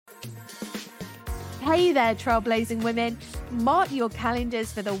Hey there, trailblazing women. Mark your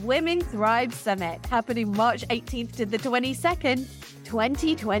calendars for the Women Thrive Summit, happening March 18th to the 22nd,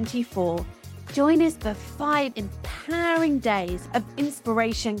 2024. Join us for 5 empowering days of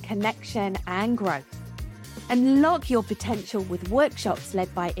inspiration, connection, and growth. Unlock your potential with workshops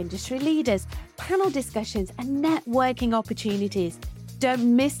led by industry leaders, panel discussions, and networking opportunities.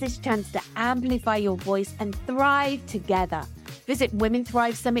 Don't miss this chance to amplify your voice and thrive together. Visit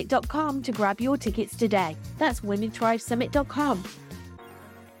womenthrivesummit.com to grab your tickets today. That's womenthrivesummit.com.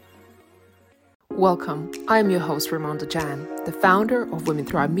 Welcome. I'm your host, Ramonda Jan, the founder of Women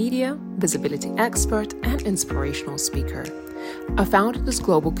Thrive Media, visibility expert, and inspirational speaker. I founded this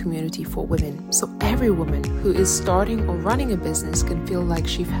global community for women so every woman who is starting or running a business can feel like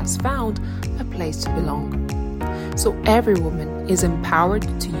she has found a place to belong. So every woman is empowered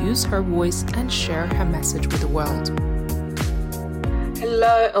to use her voice and share her message with the world.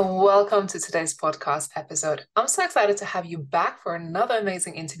 Hello and welcome to today's podcast episode. I'm so excited to have you back for another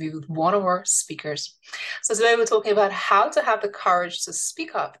amazing interview with one of our speakers. So today we're talking about how to have the courage to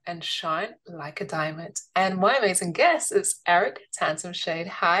speak up and shine like a diamond. And my amazing guest is Erica Tatum-Sheade.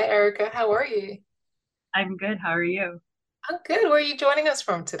 Hi, Erica. How are you? I'm good. How are you? I'm good. Where are you joining us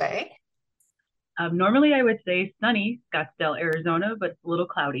from today? Normally I would say sunny Scottsdale, Arizona, but it's a little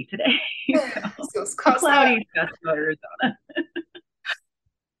cloudy today. So cloudy Scottsdale, Arizona.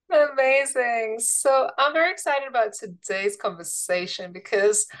 Amazing. So I'm very excited about today's conversation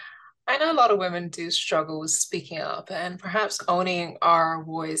because I know a lot of women do struggle with speaking up and perhaps owning our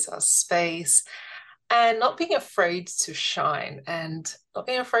voice, our space, and not being afraid to shine and not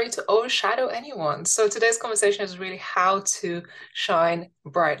being afraid to overshadow anyone. So today's conversation is really how to shine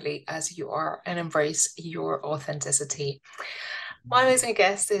brightly as you are and embrace your authenticity. My amazing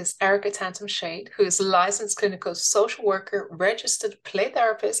guest is Erica Tatum-Sheade, who is a licensed clinical social worker, registered play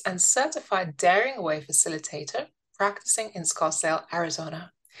therapist, and certified Daring Away facilitator, practicing in Scottsdale,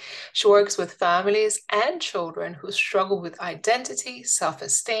 Arizona. She works with families and children who struggle with identity,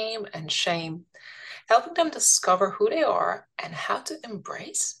 self-esteem, and shame, helping them discover who they are and how to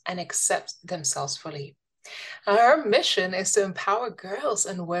embrace and accept themselves fully. Her mission is to empower girls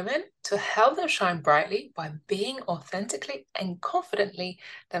and women to help them shine brightly by being authentically and confidently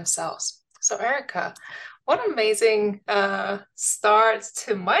themselves. So Erica, what an amazing start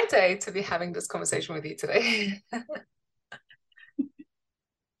to my day to be having this conversation with you today.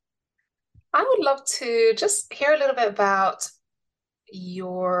 I would love to just hear a little bit about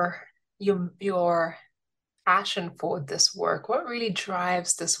your passion for this work. What really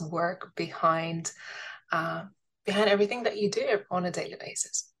drives this work behind everything that you do on a daily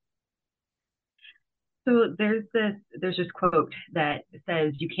basis? So there's this quote that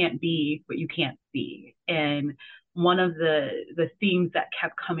says, "You can't be what you can't see." And one of the themes that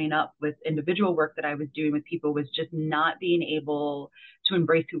kept coming up with individual work that I was doing with people was just not being able to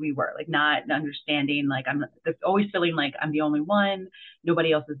embrace who we were, like not understanding, like I'm always feeling like I'm the only one,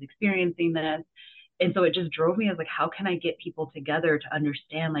 nobody else is experiencing this. And so it just drove me as like, how can I get people together to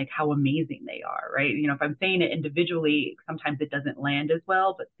understand like how amazing they are, right? You know, if I'm saying it individually, sometimes it doesn't land as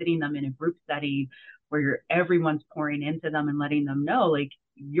well, but sitting them in a group setting where everyone's pouring into them and letting them know, like,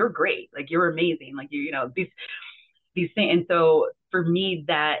 you're great, like you're amazing, like you know, these things. And so for me,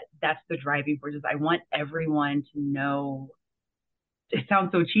 that's the driving force is I want everyone to know, it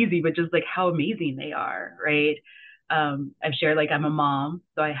sounds so cheesy, but just like how amazing they are, right? I've shared, like, I'm a mom,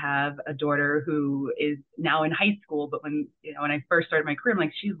 so I have a daughter who is now in high school, but when I first started my career, I'm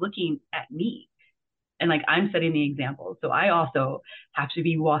like, she's looking at me and like, I'm setting the example. So I also have to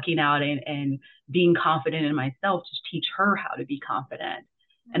be walking out and being confident in myself to teach her how to be confident.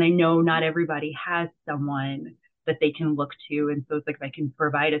 And I know not everybody has someone that they can look to. And so it's like, if I can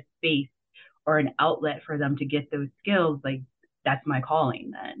provide a space or an outlet for them to get those skills, like that's my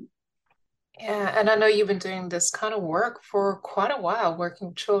calling then. Yeah, and I know you've been doing this kind of work for quite a while, working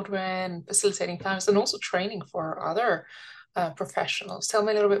with children, facilitating families, and also training for other professionals. Tell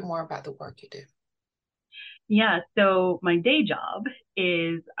me a little bit more about the work you do. Yeah, so my day job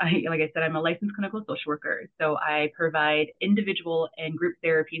is, like I said, I'm a licensed clinical social worker. So I provide individual and group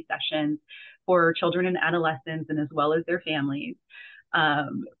therapy sessions for children and adolescents and as well as their families.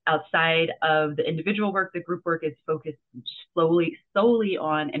 Outside of the individual work, the group work is focused solely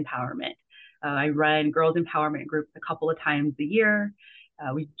on empowerment. I run girls empowerment groups a couple of times a year.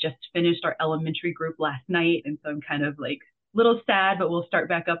 We just finished our elementary group last night, and so I'm kind of like a little sad, but we'll start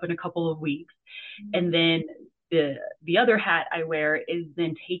back up in a couple of weeks. And then the other hat I wear is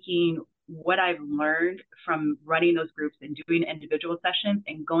then taking what I've learned from running those groups and doing individual sessions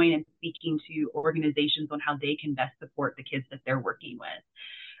and going and speaking to organizations on how they can best support the kids that they're working with.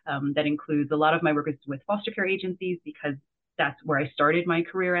 That includes a lot of my work is with foster care agencies because that's where I started my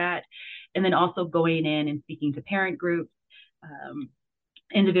career at. And then also going in and speaking to parent groups,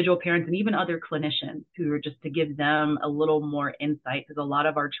 individual parents, and even other clinicians who are just to give them a little more insight, because a lot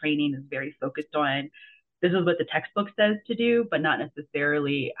of our training is very focused on this is what the textbook says to do, but not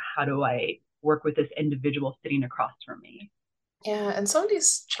necessarily how do I work with this individual sitting across from me. Yeah, and some of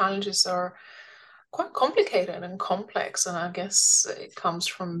these challenges are quite complicated and complex, and I guess it comes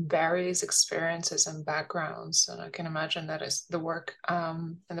from various experiences and backgrounds. And I can imagine that is the work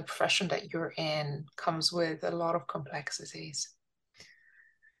and the profession that you're in comes with a lot of complexities.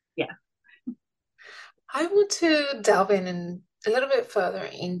 Yeah. I want to delve in and a little bit further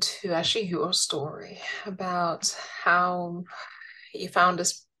into actually your story about how you found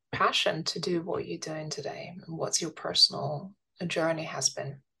this passion to do what you're doing today and what's your personal journey has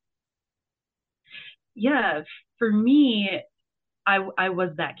been. Yeah, for me, I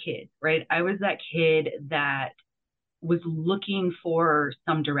was that kid, right? I was that kid that was looking for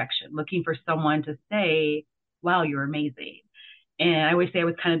some direction, looking for someone to say, wow, you're amazing. And I always say I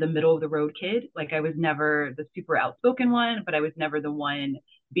was kind of the middle of the road kid. Like I was never the super outspoken one, but I was never the one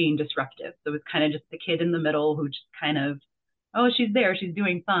being disruptive. So it was kind of just the kid in the middle who just kind of, oh, she's there, she's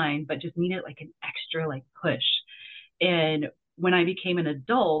doing fine, but just needed like an extra like push. And when I became an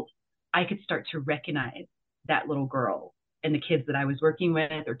adult, I could start to recognize that little girl and the kids that I was working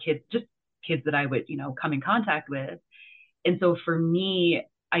with, or just kids that I would, come in contact with. And so for me,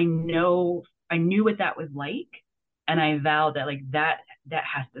 I knew what that was like. And I vowed that like that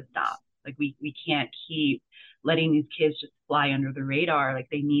has to stop. Like we can't keep letting these kids just fly under the radar. Like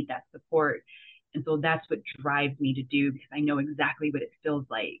they need that support. And so that's what drives me to do, because I know exactly what it feels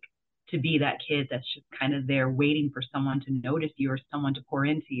like to be that kid that's just kind of there waiting for someone to notice you or someone to pour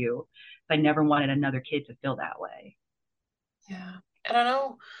into you. So I never wanted another kid to feel that way. Yeah. And I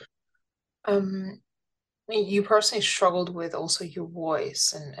know you personally struggled with also your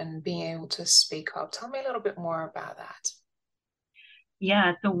voice and being able to speak up. Tell me a little bit more about that.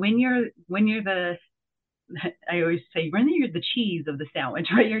 Yeah. So when you're the I always say when you're the cheese of the sandwich,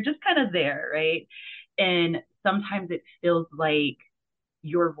 right? You're just kind of there, right? And sometimes it feels like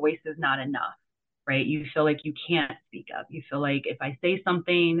your voice is not enough, right? You feel like you can't speak up. You feel like if I say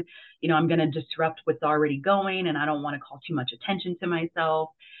something, I'm going to disrupt what's already going, and I don't want to call too much attention to myself.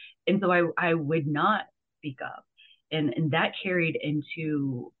 And so I would not speak up. And that carried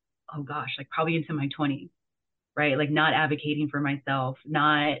into, oh gosh, like probably into my 20s, right? Like not advocating for myself,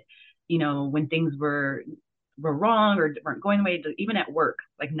 not, when things were wrong or weren't going the way, even at work,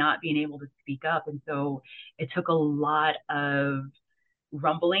 like not being able to speak up. And so it took a lot of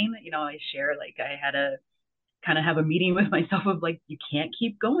rumbling. I share like I had to kind of have a meeting with myself of like, you can't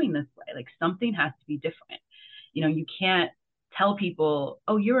keep going this way. Like something has to be different. You can't tell people,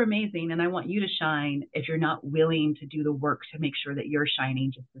 oh, you're amazing and I want you to shine, if you're not willing to do the work to make sure that you're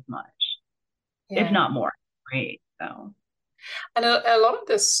shining just as much, if Yeah. not more. Right. So And a lot of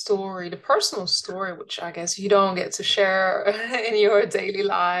this story, the personal story, which I guess you don't get to share in your daily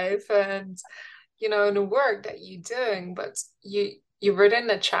life and, in the work that you're doing, but you've written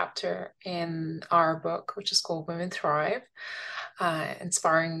a chapter in our book, which is called Women Thrive,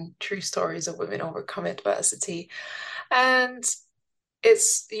 inspiring true stories of women overcome adversity. And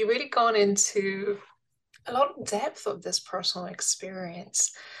you really gone into a lot of depth of this personal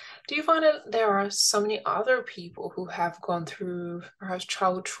experience. Do you find that there are so many other people who have gone through perhaps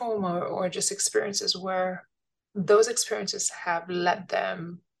childhood trauma or just experiences where those experiences have led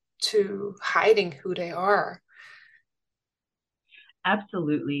them to hiding who they are?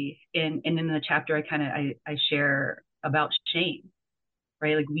 absolutely. And in the chapter, I share about shame,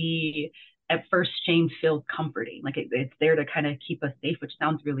 right? Like at first, shame feels comforting. Like it's there to kind of keep us safe, which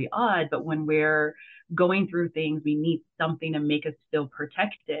sounds really odd. But when we're going through things, we need something to make us feel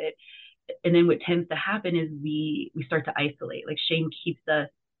protected. And then what tends to happen is we start to isolate. Like shame keeps us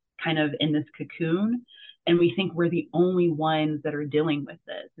kind of in this cocoon, and we think we're the only ones that are dealing with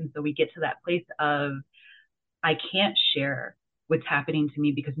this. And so we get to that place of, I can't share what's happening to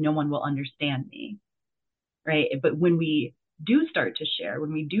me because no one will understand me, right? But when we do start to share,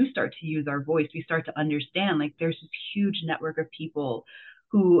 when we do start to use our voice, we start to understand like there's this huge network of people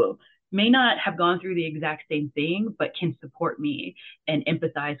who may not have gone through the exact same thing, but can support me and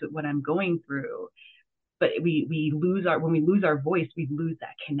empathize with what I'm going through. But when we lose our voice, we lose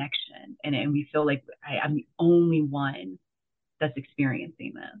that connection, and we feel like I'm the only one that's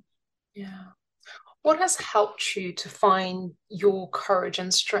experiencing this. Yeah. What has helped you to find your courage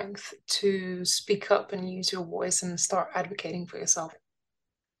and strength to speak up and use your voice and start advocating for yourself?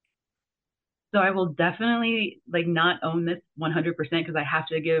 So I will definitely like not own this 100% because I have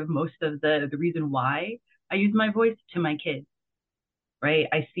to give most of the reason why I use my voice to my kids, right?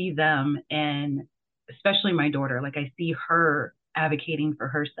 I see them, and especially my daughter, like I see her advocating for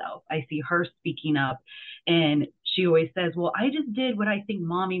herself. I see her speaking up, and she always says, "Well, I just did what I think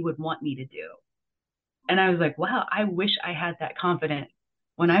mommy would want me to do." And I was like, "Wow, I wish I had that confidence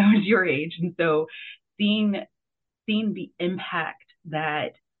when I was your age." And so seeing seeing the impact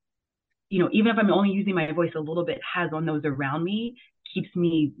that, even if I'm only using my voice a little bit, has on those around me, keeps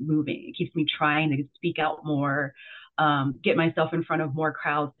me moving. It keeps me trying to speak out more, get myself in front of more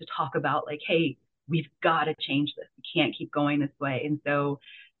crowds to talk about like, hey, we've got to change this. We can't keep going this way. And so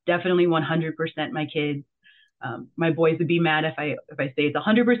definitely 100% my kids. My boys would be mad if I say it's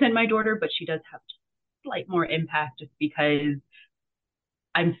 100% my daughter, but she does have slight more impact just because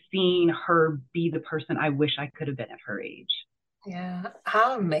I'm seeing her be the person I wish I could have been at her age. Yeah.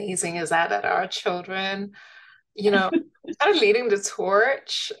 How amazing is that that our children, you know, are leading the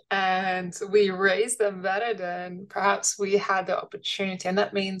torch and we raise them better than perhaps we had the opportunity. And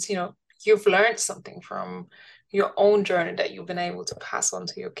that means, you've learned something from your own journey that you've been able to pass on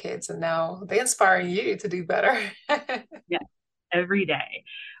to your kids, and now they inspire you to do better. Yeah, every day.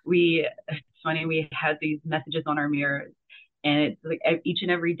 It's funny, we had these messages on our mirrors, and it's like each and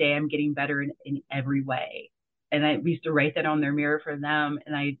every day I'm getting better in every way. And we used to write that on their mirror for them.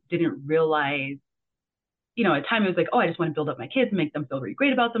 And I didn't realize, at time it was like, oh, I just want to build up my kids and make them feel really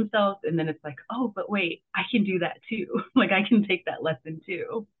great about themselves. And then it's like, oh, but wait, I can do that too. Like I can take that lesson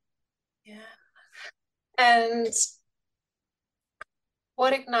too. Yeah. And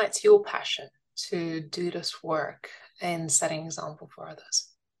what ignites your passion to do this work and setting example for others?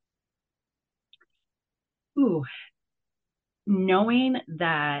 Ooh, knowing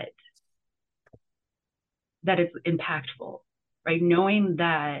that it's impactful, right? Knowing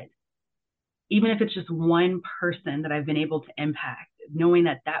that even if it's just one person that I've been able to impact, knowing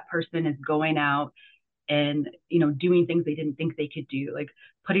that that person is going out and, doing things they didn't think they could do, like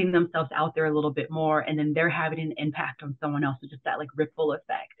putting themselves out there a little bit more, and then they're having an impact on someone else. So just that like ripple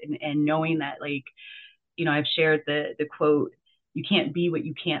effect, and knowing that, like, I've shared the quote, you can't be what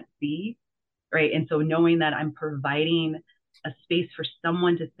you can't see, right? And so knowing that I'm providing a space for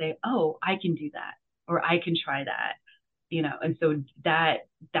someone to say, oh, I can do that, or I can try that, and so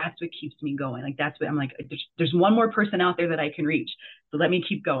that's what keeps me going. Like that's what I'm like, there's one more person out there that I can reach, so let me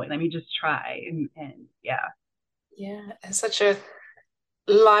keep going, let me just try. And yeah. Yeah, it's such a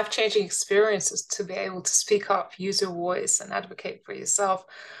life-changing experience to be able to speak up, use your voice, and advocate for yourself.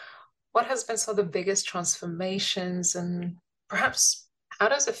 What has been some of the biggest transformations, and perhaps how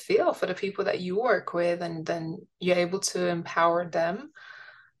does it feel for the people that you work with, and then you're able to empower them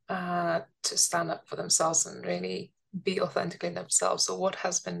to stand up for themselves and really be authentically themselves? So what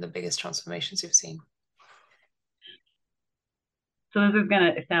has been the biggest transformations you've seen? So this is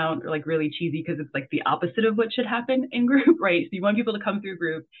gonna sound like really cheesy because it's like the opposite of what should happen in group, right? So you want people to come through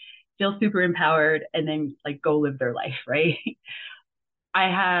group, feel super empowered, and then like go live their life, right? I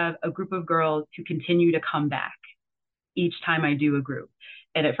have a group of girls who continue to come back each time I do a group.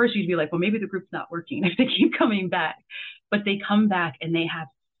 And at first you'd be like, well, maybe the group's not working if they keep coming back. But they come back and they have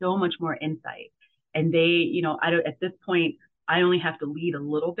so much more insight. And they, I don't, at this point, I only have to lead a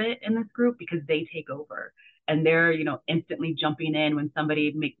little bit in this group because they take over. And they're, instantly jumping in when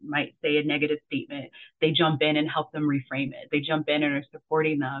somebody might say a negative statement. They jump in and help them reframe it. They jump in and are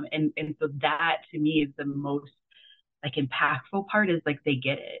supporting them. And so that to me is the most like impactful part, is like they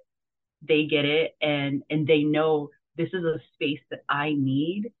get it. They get it, and they know this is a space that I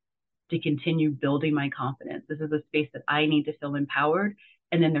need to continue building my confidence. This is a space that I need to feel empowered.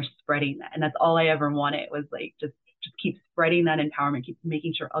 And then they're spreading that. And that's all I ever wanted, was like just keep spreading that empowerment, keep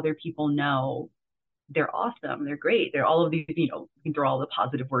making sure other people know they're awesome, they're great. They're all of these, you can throw all the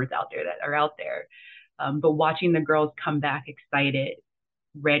positive words out there that are out there. But watching the girls come back excited,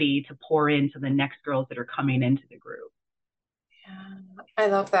 ready to pour into the next girls that are coming into the group. Yeah, I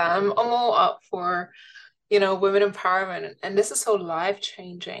love that. I'm all up for, women empowerment. And this is so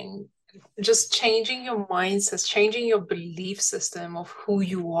life-changing. Just changing your mindsets, changing your belief system of who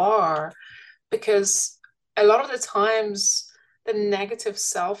you are. Because a lot of the times, the negative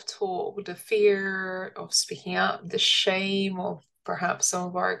self-talk, the fear of speaking up, the shame of perhaps some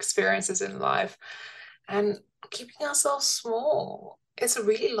of our experiences in life, and keeping ourselves small, it's a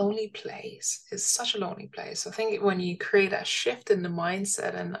really lonely place. It's such a lonely place. I think when you create a shift in the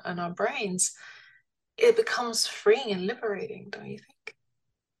mindset and our brains, it becomes freeing and liberating, don't you think?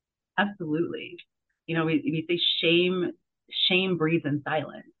 Absolutely. We say shame breeds in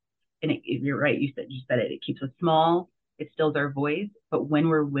silence. And you're right, you said it keeps us small, it stills our voice. But when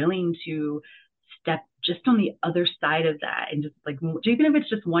we're willing to step just on the other side of that, and just like, even if it's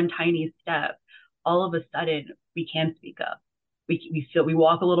just one tiny step, all of a sudden we can speak up. We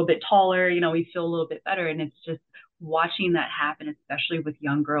walk a little bit taller, we feel a little bit better. And it's just watching that happen, especially with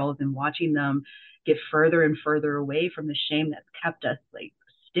young girls, and watching them get further and further away from the shame that's kept us like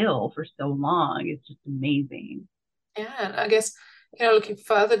still for so long. It's just amazing. Yeah, and I guess, looking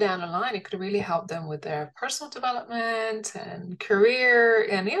further down the line, it could really help them with their personal development and career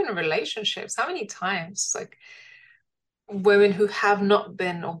and even relationships. How many times, like, women who have not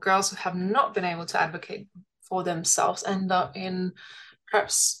been, or girls who have not been able to advocate for themselves end up in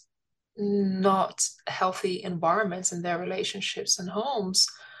perhaps not healthy environments in their relationships and homes,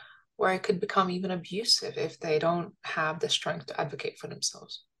 where it could become even abusive if they don't have the strength to advocate for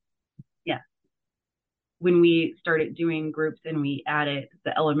themselves. Yeah. When we started doing groups and we added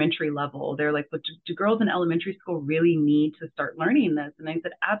the elementary level, they're like, but do girls in elementary school really need to start learning this? And I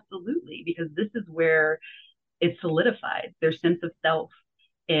said, absolutely, because this is where it solidifies their sense of self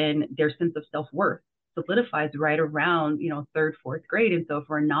and their sense of self-worth solidifies right around, third, fourth grade. And so if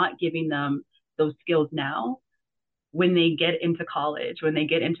we're not giving them those skills now, when they get into college, when they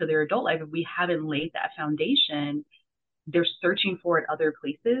get into their adult life, if we haven't laid that foundation, they're searching for it other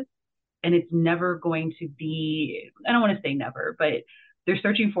places. And it's never going to be, I don't want to say never, but they're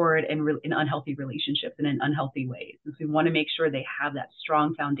searching for it in unhealthy relationships and in unhealthy ways. And so we want to make sure they have that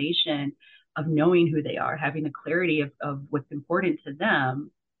strong foundation of knowing who they are, having the clarity of what's important to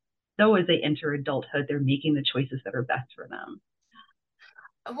them. So as they enter adulthood, they're making the choices that are best for them.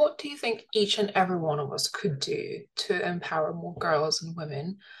 And what do you think each and every one of us could do to empower more girls and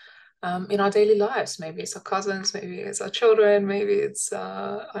women in our daily lives? Maybe it's our cousins, maybe it's our children, maybe it's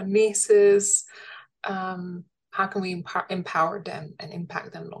our nieces. How can we empower them and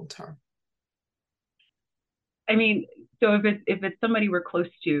impact them long term? I mean, so if it's somebody we're close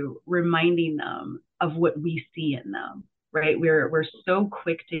to, reminding them of what we see in them, right? We're so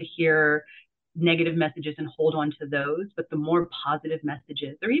quick to hear negative messages and hold on to those, but the more positive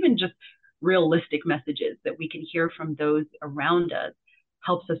messages, or even just realistic messages that we can hear from those around us,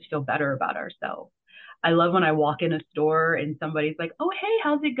 helps us feel better about ourselves. I love when I walk in a store and somebody's like, oh, hey,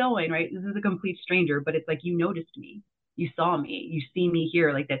 how's it going? Right? This is a complete stranger, but it's like, you noticed me. You saw me. You see me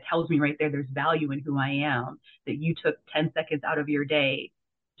here. Like, that tells me right there, there's value in who I am, that you took 10 seconds out of your day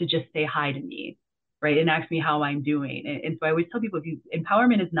to just say hi to me, right? And ask me how I'm doing. And so I always tell people,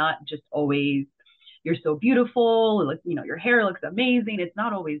 empowerment is not just always, you're so beautiful, like, your hair looks amazing. It's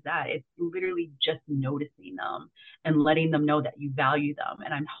not always that. It's literally just noticing them and letting them know that you value them.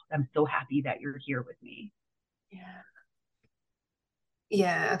 And I'm so happy that you're here with me. Yeah.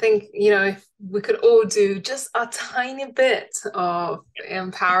 Yeah, I think, if we could all do just a tiny bit of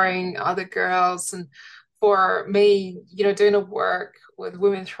empowering other girls, and for me, doing the work with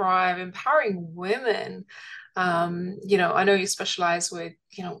Women Thrive, empowering women. I know you specialize with,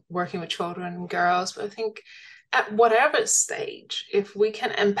 working with children and girls, but I think at whatever stage, if we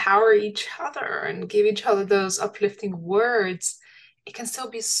can empower each other and give each other those uplifting words, it can still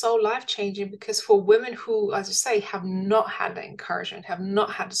be so life-changing. Because for women who, as you say, have not had the encouragement, have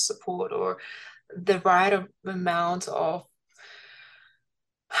not had the support or the right amount of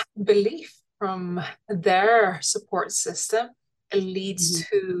belief from their support system, it leads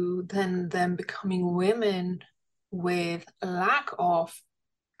to then them becoming women with a lack of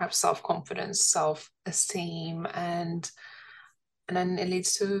perhaps self-confidence, self-esteem, and then it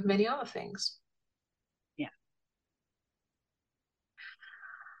leads to many other things. Yeah.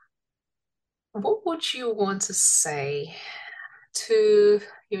 What would you want to say to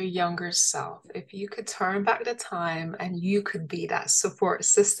your younger self if you could turn back the time and you could be that support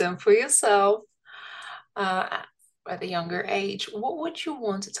system for yourself at a younger age? What would you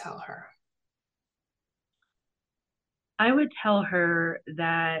want to tell her? I would tell her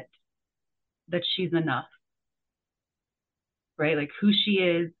that she's enough, right? Like, who she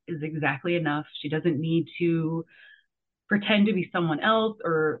is exactly enough. She doesn't need to pretend to be someone else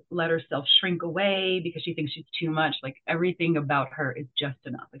or let herself shrink away because she thinks she's too much. Like, everything about her is just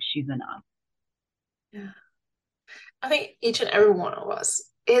enough. Like, she's enough. Yeah. I think each and every one of us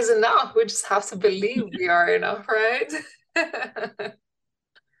is enough. We just have to believe we are enough, right?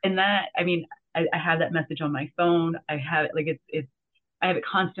 And that, I mean, I have that message on my phone. I have it, like, I have it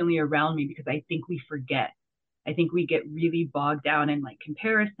constantly around me because I think we forget. I think we get really bogged down in like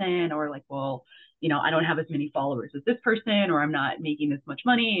comparison, or like, well, I don't have as many followers as this person, or I'm not making this much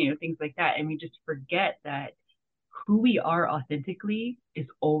money, things like that. And we just forget that who we are authentically is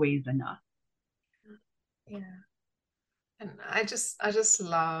always enough. Yeah. And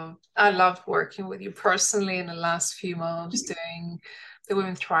I love working with you personally in the last few months doing the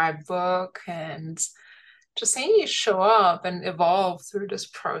Women Thrive book and just seeing you show up and evolve through this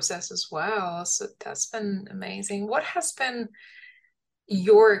process as well. So that's been amazing. What has been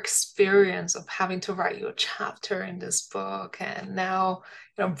your experience of having to write your chapter in this book and now,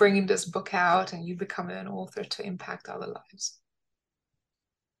 bringing this book out and you becoming an author to impact other lives?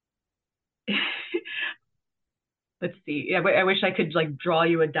 Let's see. Yeah, I wish I could like draw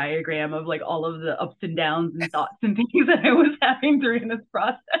you a diagram of like all of the ups and downs and thoughts and things that I was having during this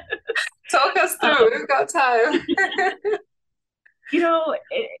process. Talk us through. We've got time. You know,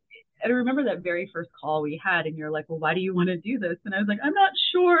 I remember that very first call we had, and you're like, "Well, why do you want to do this?" And I was like, "I'm not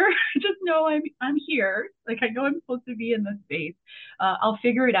sure. Just know I'm here. Like I know I'm supposed to be in this space. I'll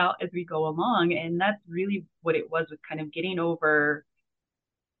figure it out as we go along." And that's really what it was kind of getting over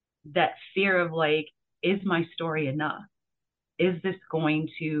that fear of like, is my story enough? Is this going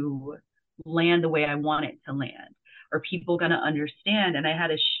to land the way I want it to land? Are people going to understand? And I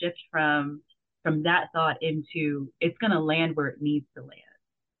had a shift from that thought into it's going to land where it needs to land.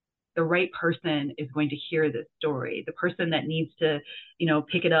 The right person is going to hear this story. The person that needs to,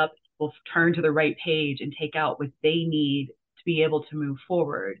 pick it up will turn to the right page and take out what they need to be able to move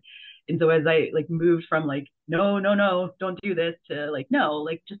forward. And so as I like moved from like, no, no, no, don't do this to like, no,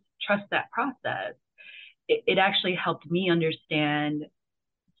 like just trust that process. It actually helped me understand,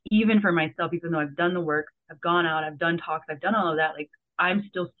 even for myself, even though I've done the work, I've gone out, I've done talks, I've done all of that, like I'm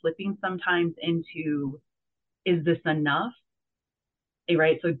still slipping sometimes into, is this enough?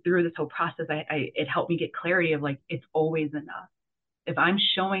 Right. So through this whole process, it helped me get clarity of like, it's always enough. If I'm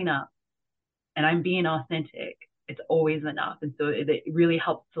showing up and I'm being authentic, it's always enough. And so it really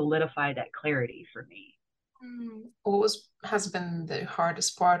helped solidify that clarity for me. What has been the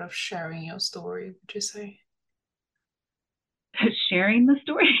hardest part of sharing your story, would you say? Sharing the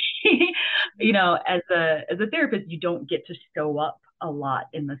story. As a therapist, you don't get to show up a lot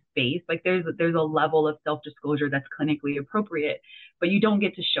in the space. Like there's a level of self-disclosure that's clinically appropriate, but you don't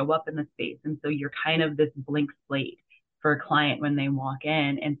get to show up in the space. And so you're kind of this blank slate for a client when they walk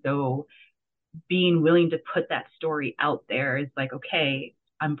in. And so being willing to put that story out there is like, okay,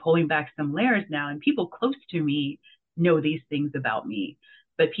 I'm pulling back some layers now, and people close to me know these things about me,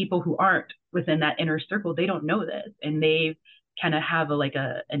 but people who aren't within that inner circle, they don't know this, and they kind of have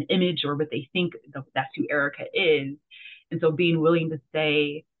an image or what they think that's who Erica is. And so being willing to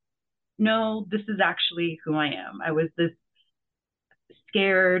say, no, this is actually who I am. I was this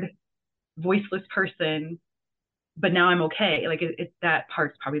scared, voiceless person, but now I'm okay. Like it's that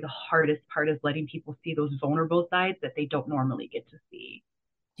part's probably the hardest part, is letting people see those vulnerable sides that they don't normally get to see.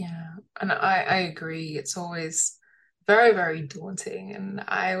 Yeah, and I agree. It's always very, very daunting. And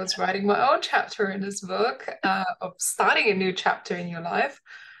I was writing my own chapter in this book of starting a new chapter in your life.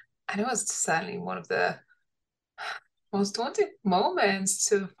 And it was certainly one of the most daunting moments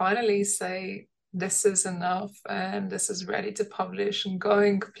to finally say, this is enough and this is ready to publish, and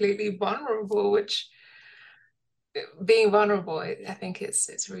going completely vulnerable, which being vulnerable, I think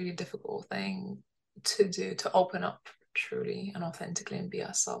it's a really difficult thing to do, to open up truly and authentically and be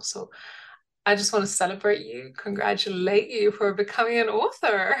ourselves. So I just want to celebrate you, congratulate you for becoming an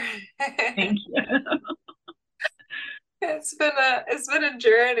author. Thank you. It's been a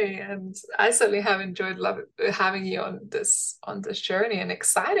journey, and I certainly have enjoyed having you on this journey, and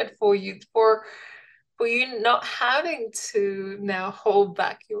excited for you not having to now hold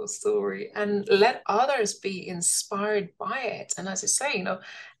back your story and let others be inspired by it. And as you say,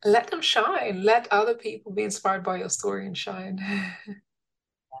 let them shine, let other people be inspired by your story and shine.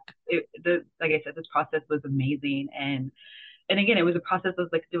 Like I said, this process was amazing, and again, it was a process of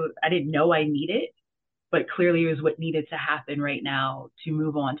like, I didn't know I needed, but clearly it was what needed to happen right now to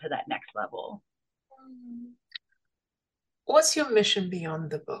move on to that next level. What's your mission beyond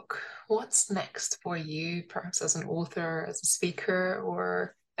the book? What's next for you, perhaps as an author, as a speaker,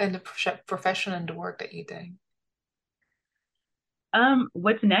 or in the profession and the work that you're doing?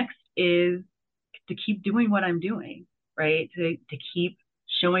 What's next is to keep doing what I'm doing, right? To keep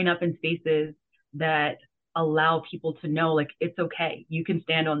showing up in spaces that allow people to know, like, it's okay. You can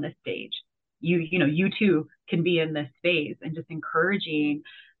stand on this stage. You too can be in this space, and just encouraging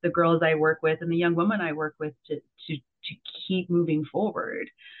the girls I work with and the young women I work with to keep moving forward.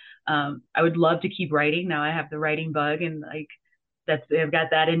 I would love to keep writing. Now I have the writing bug, and like I've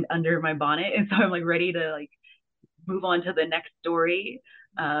got that in under my bonnet, and so I'm like ready to like move on to the next story.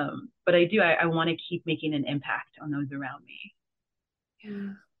 But I want to keep making an impact on those around me.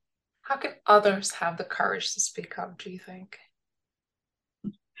 Yeah. How can others have the courage to speak up, do you think?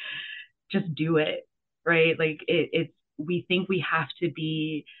 Just do it, right? Like it's we think we have to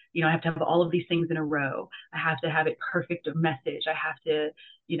be, I have to have all of these things in a row. I have to have it perfect message. I have to,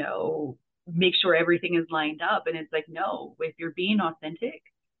 make sure everything is lined up. And it's like, no, if you're being authentic,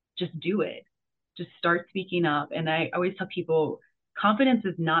 just do it. Just start speaking up. And I always tell people, confidence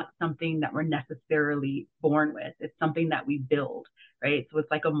is not something that we're necessarily born with. It's something that we build, right? So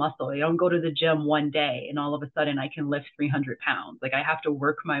it's like a muscle. I don't go to the gym one day and all of a sudden I can lift 300 pounds. Like I have to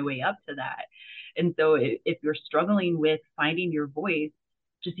work my way up to that. And so if you're struggling with finding your voice,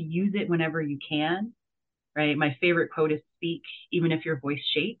 just use it whenever you can, right? My favorite quote is speak, even if your voice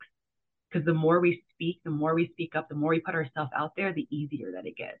shakes, because the more we speak, the more we speak up, the more we put ourselves out there, the easier that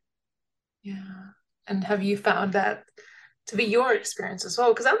it gets. Yeah. And have you found that to be your experience as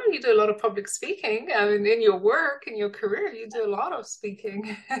well? Because I know you do a lot of public speaking. I mean, in your work, in your career, you do a lot of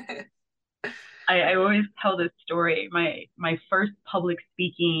speaking. I always tell this story. My first public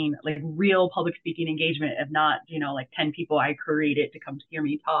speaking, like real public speaking engagement, if not, like 10 people I created to come to hear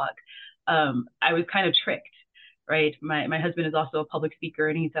me talk. I was kind of tricked, right? My husband is also a public speaker,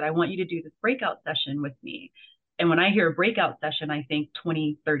 and he said, I want you to do this breakout session with me. And when I hear a breakout session, I think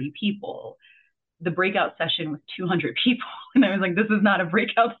 20, 30 people. The breakout session was 200 people. And I was like, this is not a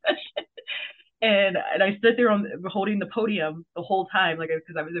breakout session. And I stood there holding the podium the whole time, like,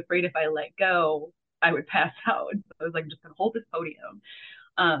 because I was afraid if I let go, I would pass out. And so I was like, just gonna hold this podium.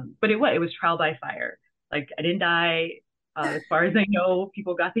 But it was trial by fire. Like I didn't die. As far as I know,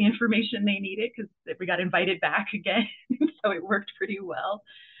 people got the information they needed because we got invited back again. So it worked pretty well.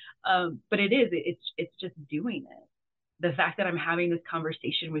 But it's just doing it. The fact that I'm having this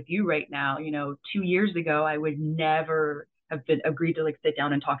conversation with you right now, 2 years ago, I would never have been agreed to like sit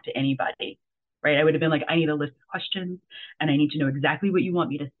down and talk to anybody, right? I would have been like, I need a list of questions and I need to know exactly what you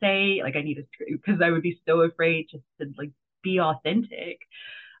want me to say. Like I need to, because I would be so afraid just to like be authentic.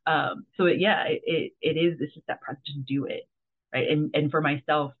 So it's just that process, just do it, right? And for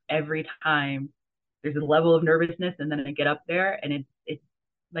myself, every time there's a level of nervousness and then I get up there and it's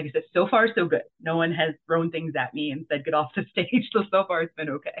like I said, so far so good. No one has thrown things at me and said get off the stage. So far it's been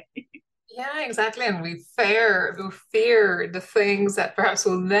okay. Yeah, exactly. And we fear the things that perhaps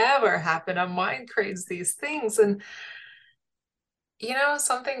will never happen. Our mind creates these things. And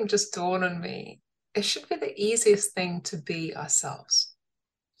something just dawned on me. It should be the easiest thing to be ourselves,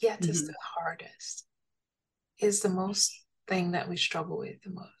 yet it's the hardest. Is the most thing that we struggle with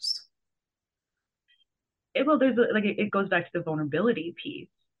the most. It goes back to the vulnerability piece,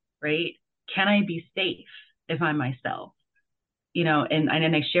 right? Can I be safe if I'm myself? And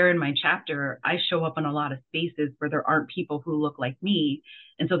I share in my chapter, I show up in a lot of spaces where there aren't people who look like me.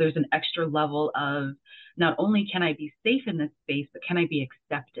 And so there's an extra level of not only can I be safe in this space, but can I be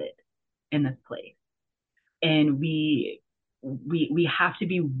accepted in this place? And we have to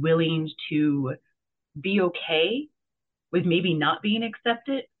be willing to be okay with maybe not being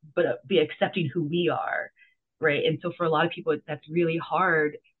accepted, but be accepting who we are, right? And so for a lot of people, that's really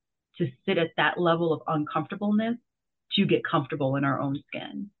hard to sit at that level of uncomfortableness to get comfortable in our own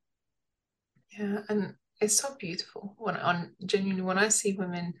skin. Yeah, and it's so beautiful genuinely when I see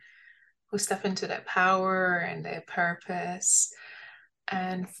women who step into their power and their purpose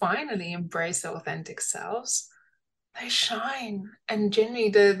and finally embrace their authentic selves, they shine. And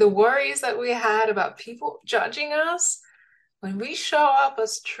genuinely the worries that we had about people judging us, when we show up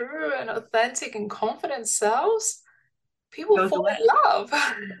as true and authentic and confident selves, people fall in love.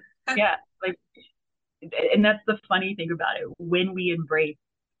 Yeah, and that's the funny thing about it. When we embrace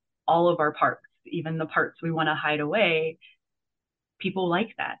all of our parts, even the parts we want to hide away, people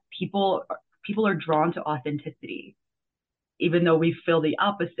like that. People are drawn to authenticity, even though we feel the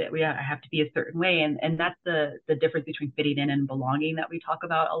opposite. I have to be a certain way, and that's the difference between fitting in and belonging that we talk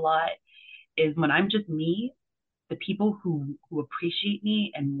about a lot. Is when I'm just me, the people who appreciate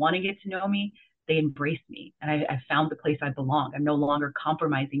me and want to get to know me, they embrace me, and I found the place I belong. I'm no longer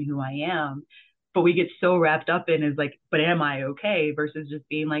compromising who I am. But we get so wrapped up in is like, but am I okay? Versus just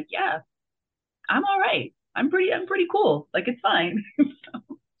being like, yeah, I'm all right. I'm pretty cool. Like it's fine.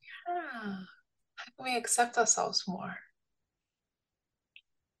 So. Yeah. We accept ourselves more.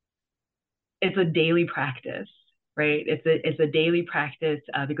 It's a daily practice, right? It's a daily practice.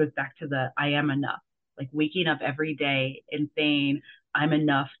 That goes back to the I am enough. Like waking up every day and saying I'm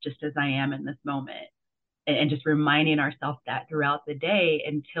enough just as I am in this moment, and just reminding ourselves that throughout the day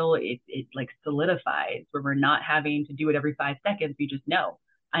until it like solidifies, where we're not having to do it every 5 seconds. We just know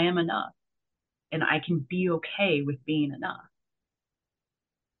I am enough and I can be okay with being enough.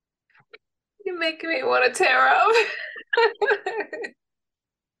 You're making me want to tear up.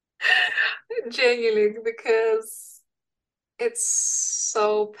 Genuinely, because It's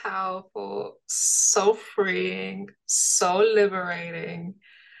so powerful, so freeing, so liberating.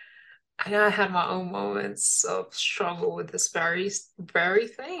 I know I had my own moments of struggle with this very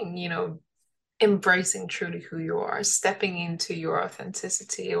thing, embracing truly who you are, stepping into your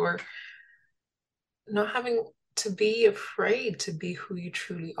authenticity, or not having to be afraid to be who you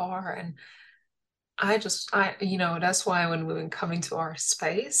truly are. And that's why when women come into our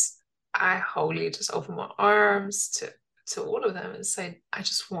space, I wholly just open my arms to all of them and say, I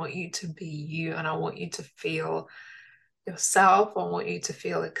just want you to be you, and I want you to feel yourself. I want you to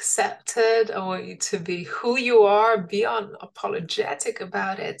feel accepted. I want you to be who you are, be unapologetic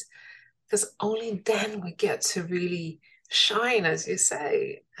about it, because only then we get to really shine, as you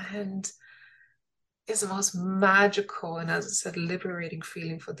say. And it's the most magical and, as I said, liberating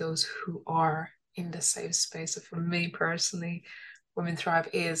feeling for those who are in the safe space. So for me personally, Women Thrive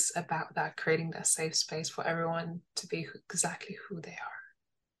is about that, creating that safe space for everyone to be exactly who they are.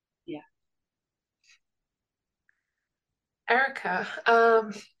 Yeah. Erica,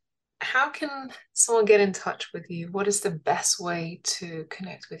 how can someone get in touch with you? What is the best way to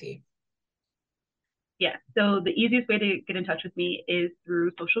connect with you? Yeah, so the easiest way to get in touch with me is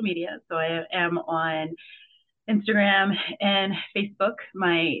through social media. So I am on Instagram and Facebook.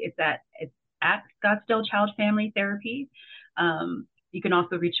 It's at Scottsdale Child Family Therapy. You can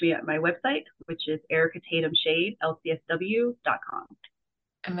also reach me at my website, which is Tatum-Sheade, LCSW.com.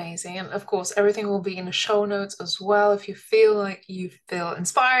 Amazing. And of course, everything will be in the show notes as well. If you feel like you feel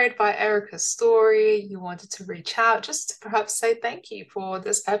inspired by Erica's story, you wanted to reach out, just to perhaps say thank you for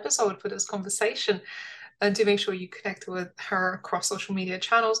this episode, for this conversation, and to make sure you connect with her across social media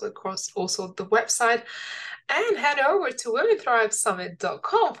channels, across also the website, and head over to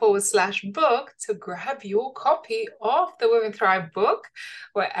womenthrivesummit.com/book to grab your copy of the Women Thrive book,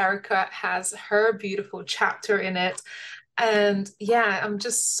 where Erica has her beautiful chapter in it. And yeah, I'm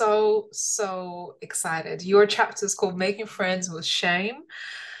just so, so excited. Your chapter is called Making Friends with Shame.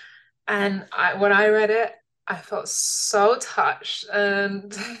 And when I read it, I felt so touched.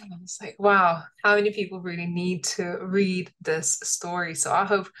 And I was like, wow, how many people really need to read this story? So I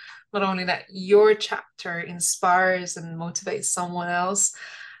hope not only that your chapter inspires and motivates someone else,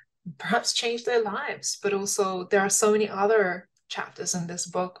 perhaps change their lives, but also there are so many other chapters in this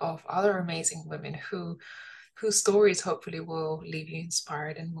book of other amazing women whose stories hopefully will leave you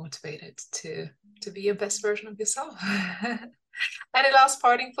inspired and motivated to be your best version of yourself. Any last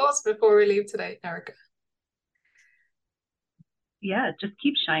parting thoughts before we leave today, Erica? Yeah, just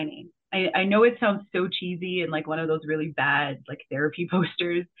keep shining. I know it sounds so cheesy and like one of those really bad like therapy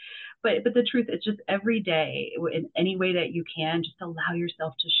posters, but the truth is just every day in any way that you can, just allow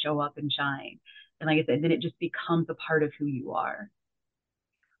yourself to show up and shine. And like I said, then it just becomes a part of who you are.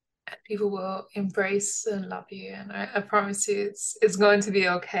 People will embrace and love you, and I promise you it's going to be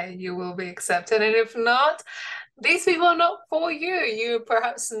okay. You will be accepted, and if not, these people are not for you. You're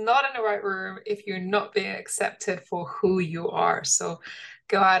perhaps not in the right room if you're not being accepted for who you are. So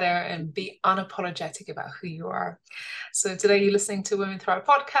go out there and be unapologetic about who you are. So today you're listening to Women Thrive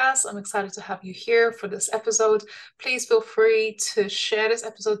Podcast. I'm excited to have you here for this episode. Please feel free to share this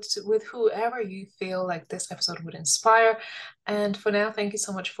episode with whoever you feel like this episode would inspire. And for now, thank you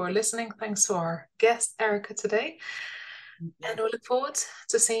so much for listening. Thanks to our guest, Erica, today. And we look forward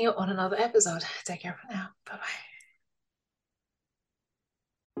to seeing you on another episode. Take care for now. Bye-bye.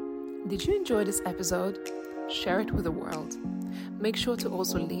 Did you enjoy this episode? Share it with the world. Make sure to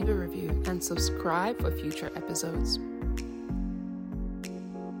also leave a review and subscribe for future episodes.